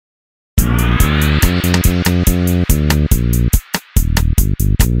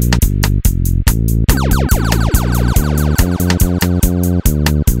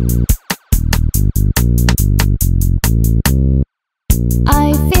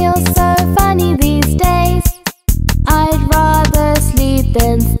feels so funny these days. I'd rather sleep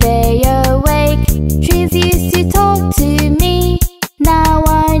than stay awake. Trees used to talk to me. Now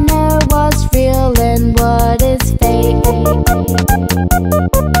I know what's real and what is fake.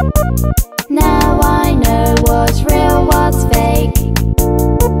 Now I know what's real, what's fake.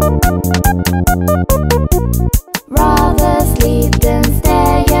 Rather sleep than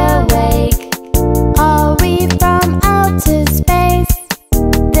stay awake. Are we from outer space?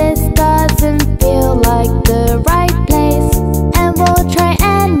 This doesn't feel like the right place. And we'll try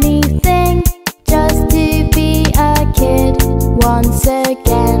anything just to be a kid once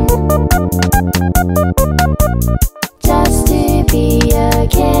again. Just to be a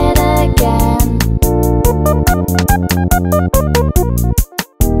kid again.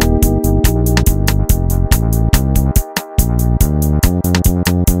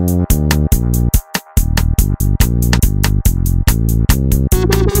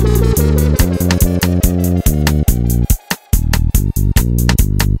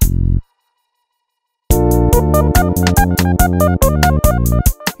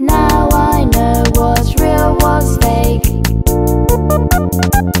 Now I know what's real, what's fake.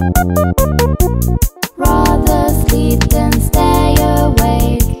 Rather sleep than stay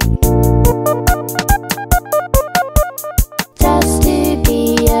awake. Just to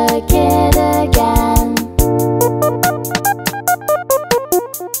be a kid again.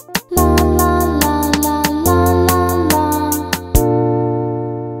 La la la la la la la.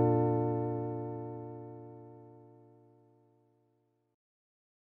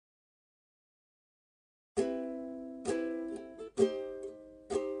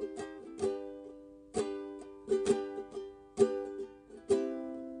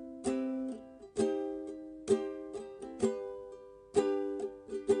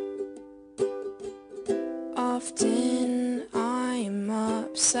 Often I'm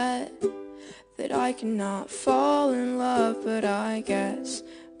upset that I cannot fall in love, but I guess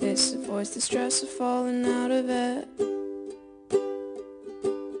this avoids the stress of falling out of it.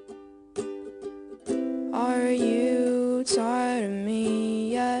 Are you tired of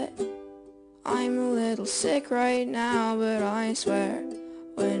me yet? I'm a little sick right now, but I swear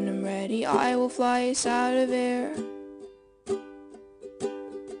when I'm ready I will fly us out of here.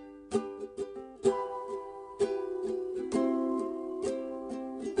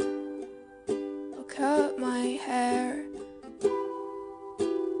 Cut my hair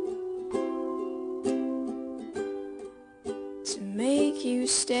to make you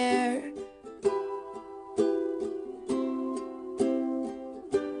stare.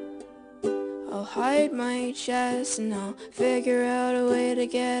 I'll hide my chest and I'll figure out a way to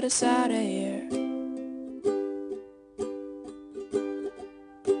get us out of here.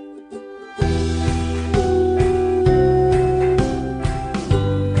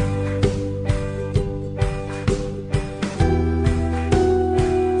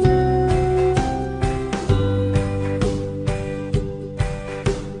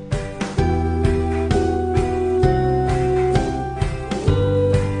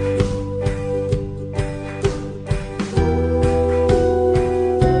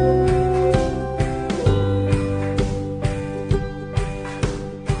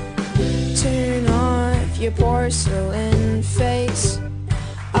 Your porcelain face.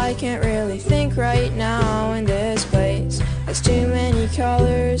 I can't really think right now in this place. There's too many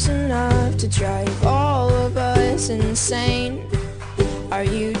colors, enough to drive all of us insane. Are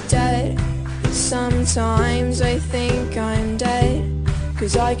you dead? Sometimes I think I'm dead,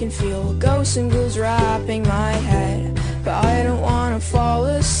 'cause I can feel ghosts and ghouls wrapping my head. But I don't wanna fall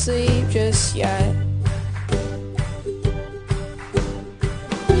asleep just yet.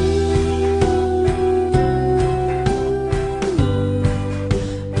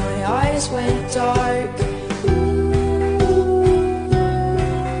 Went dark.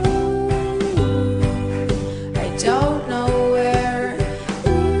 I don't know where.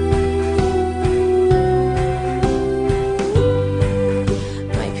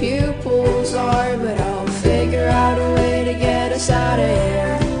 My pupils are, but I'll figure out a way to get us out of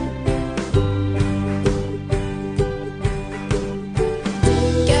here.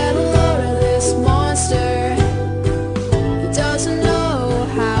 Get a load of this monster. He doesn't know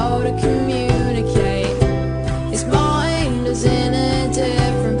how to communicate. His mind is in a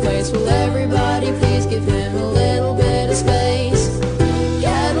different place. Will everybody please give him a little bit of space?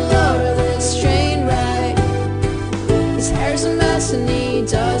 Get a load of this train wreck. His hair's a mess and he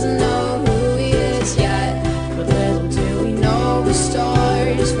doesn't know who he is yet. But little do we know the story.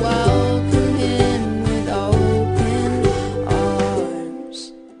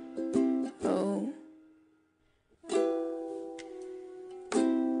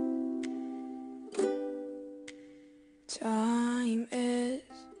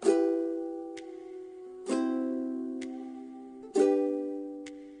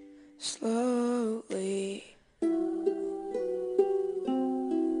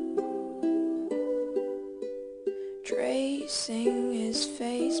 tracing his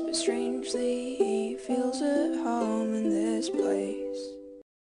face, but strangely he feels at home in this place.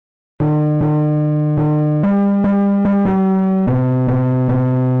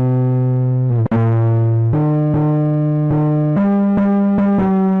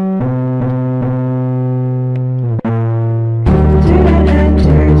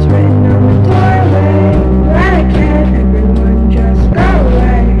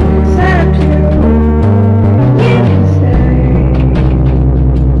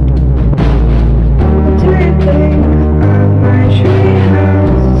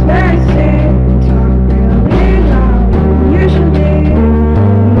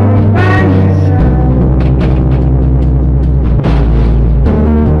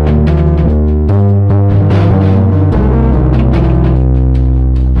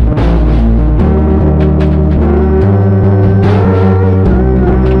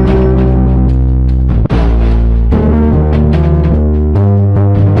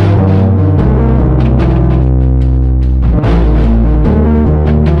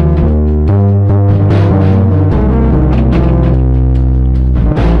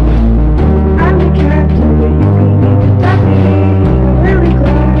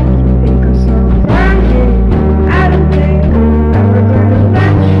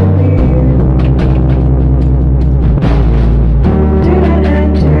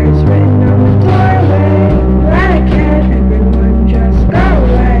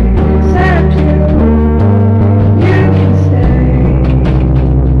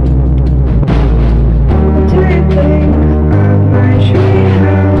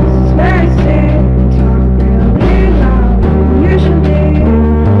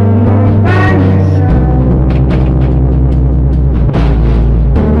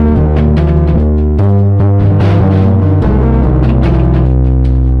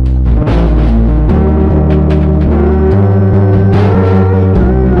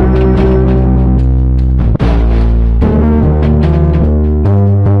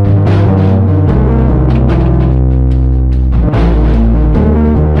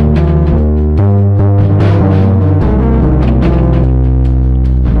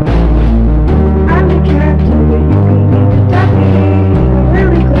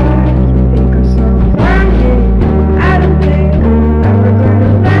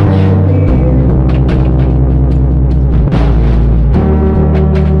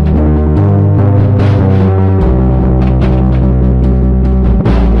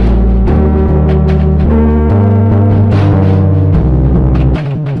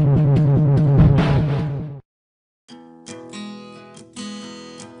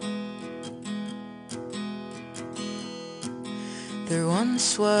 There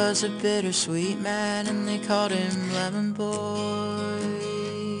once was a bittersweet man, and they called him Lemon Boy.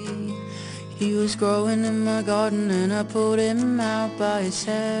 He was growing in my garden, and I pulled him out by his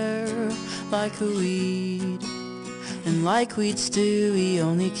hair like a weed. And like weeds do, he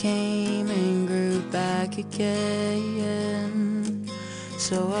only came and grew back again.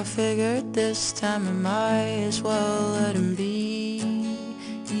 So I figured this time I might as well let him be.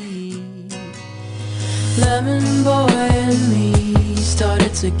 Lemon Boy and me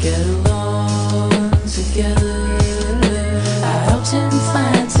started to get along together. I helped him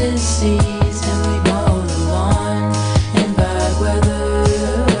plant his seeds, and we mowed the lawn in bad weather.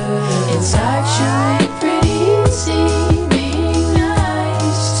 It's actually pretty easy being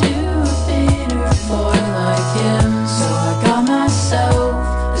nice to a bitter boy like him. So I got myself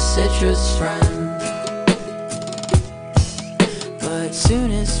a citrus friend. But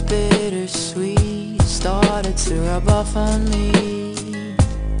soon as bittersweet started to rub off on me,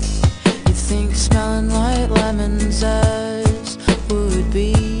 you'd think smelling like lemon zest would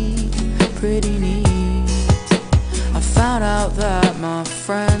be pretty neat. I found out that my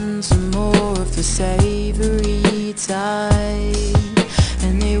friends are more of the savory type,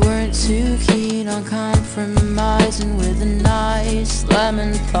 and they weren't too keen on compromising with a nice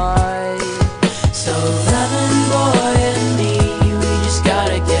lemon pie. So Lemon Boy and me, we just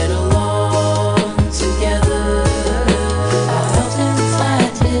gotta get along together. I helped him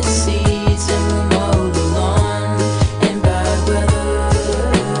plant his seeds, and we'll mow the lawn in bad weather.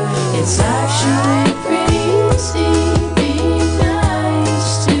 It's actually pretty easy being nice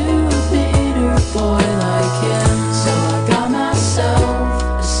to a bitter boy like him. So I got myself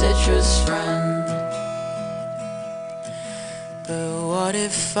a citrus friend. But what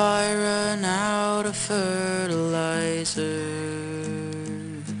if I run out of fertilizer?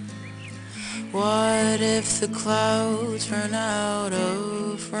 What if the clouds run out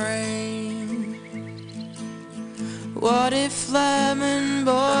of rain? What if Lemon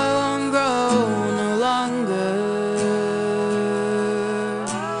Boy won't grow no longer?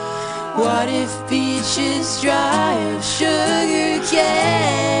 What if beaches dry of sugar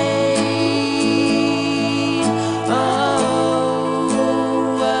cane? Oh,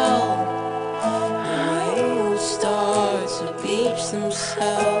 well, the stars to beach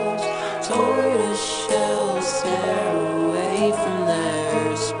themselves, tortoise shells stare away from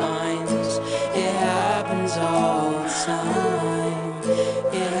their spines. It happens all the time.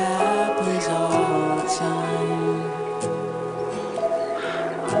 It happens all the time.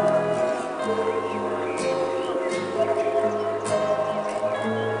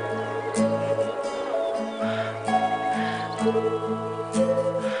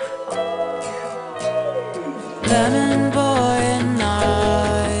 Lemon boy and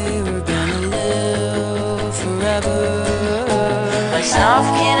I were gonna live forever. Like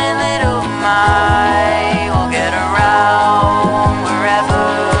Lambkin and little my will get around wherever.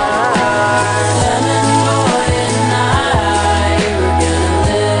 Lemon boy and I were gonna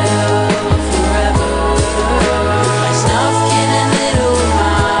live forever. Like Lambkin and little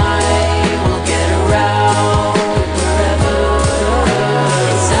my will get around wherever.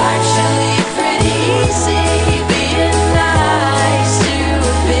 It's actually pretty easy being nice to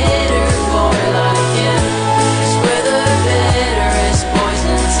a bitter boy like him. 'Cause we're the bitterest boys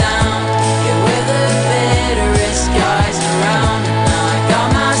in town. Yeah, we're the bitterest guys around. And I got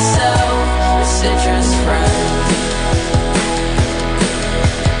myself a citrus friend.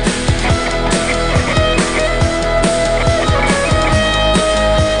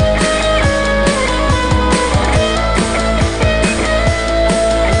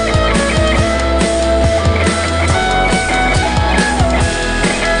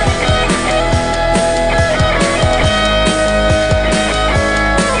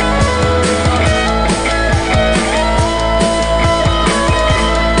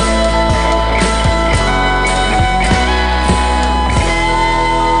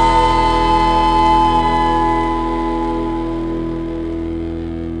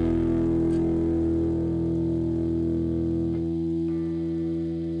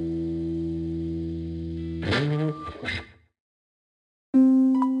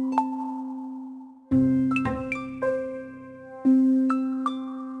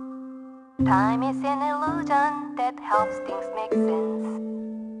 Time is an illusion that helps things make sense.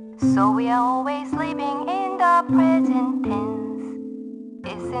 So we are always living in the present tense.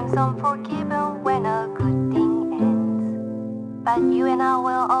 It seems unforgiving when a good thing ends. But you and I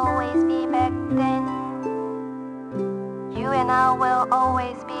will always be back then. You and I will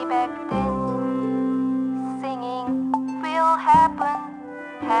always be back then. Singing will happen,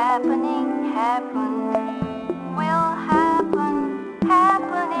 happening, happen. Will happen,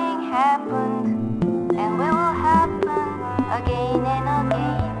 happening, happened. And will happen again and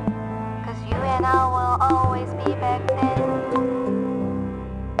again. 'Cause you and I will always be back then.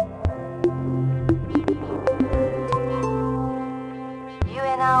 You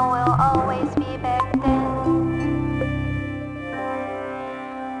and I will always be back then.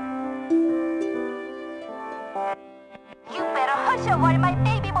 You better hush up while my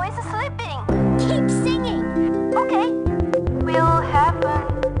baby boy is sleeping. Keep singing. Okay. Will happen,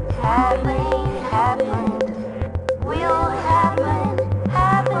 happening, happened. Will happen,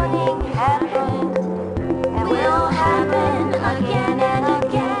 happening, happened. And will happen again and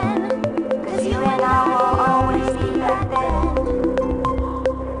again. 'Cause you and I will always be back then.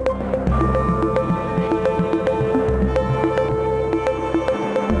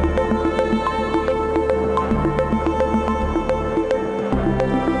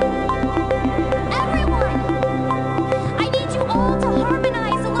 Everyone! I need you all to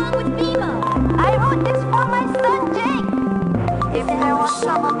harmonize along with Bima. I wrote this for my son Jake. If there was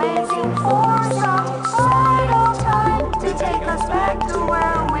some amazing force, some vital time to take us back to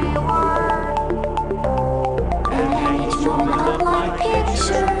where we were, and hang each moment up like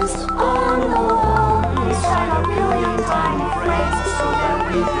pictures on the wall, inside a million tiny phrases so that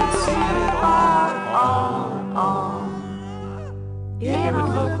we could see it all. It would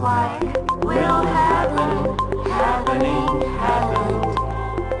look like will happen, happening, happened.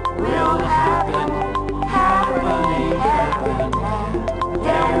 Will happen, happening, happened.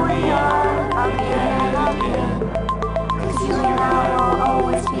 There we are again and again. 'Cause you and I will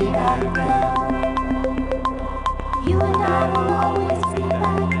always be back then. You and I will always be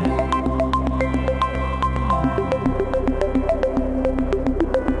back then.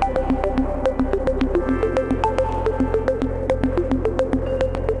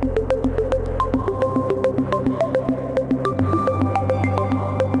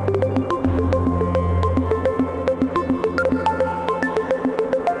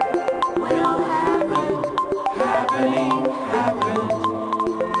 Will happen, happening, happened.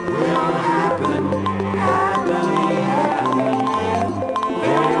 Will happen.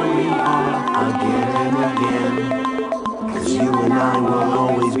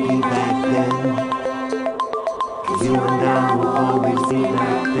 always be back then. You and I will always be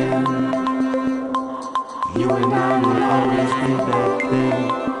back then. You and I will always be back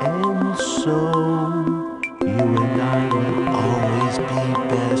then. And so, you and I will always be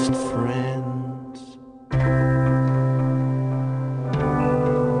best friends.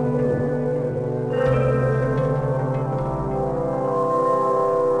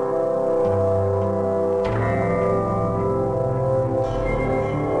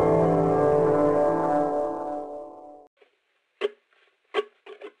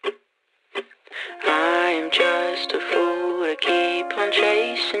 I'm just a fool to keep on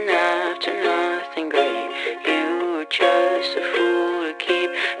chasing after nothing great. You're just a fool to keep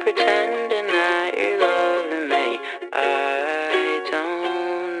pretending that you're loving me. I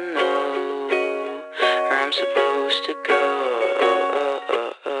don't know where I'm supposed to go.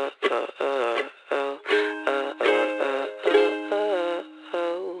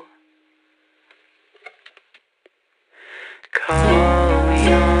 Call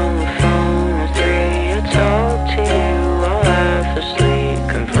me on the phone at 3, I'll talk to you while half asleep,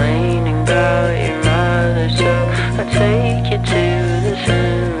 complaining about your mother, so I'll take you to the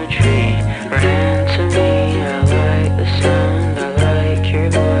cemetery. Run to me, I like the sound, I like your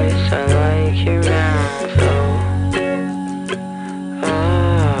voice, I like your mouth, oh.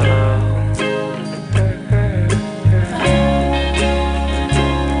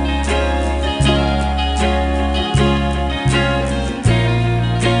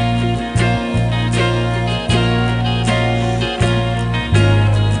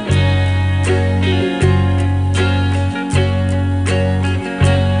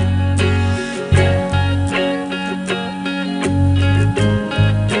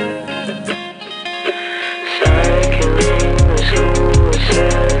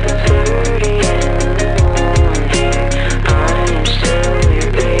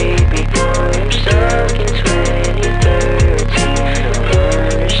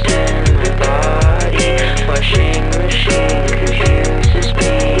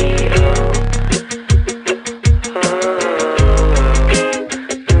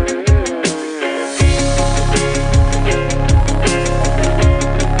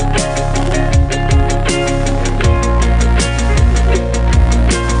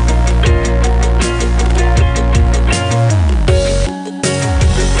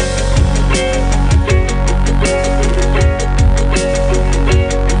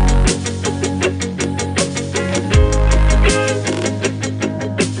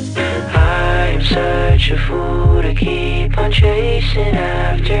 Such a fool to keep on chasing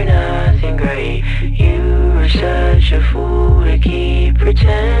after nothing great. You were such a fool to keep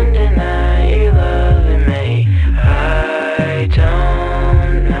pretending that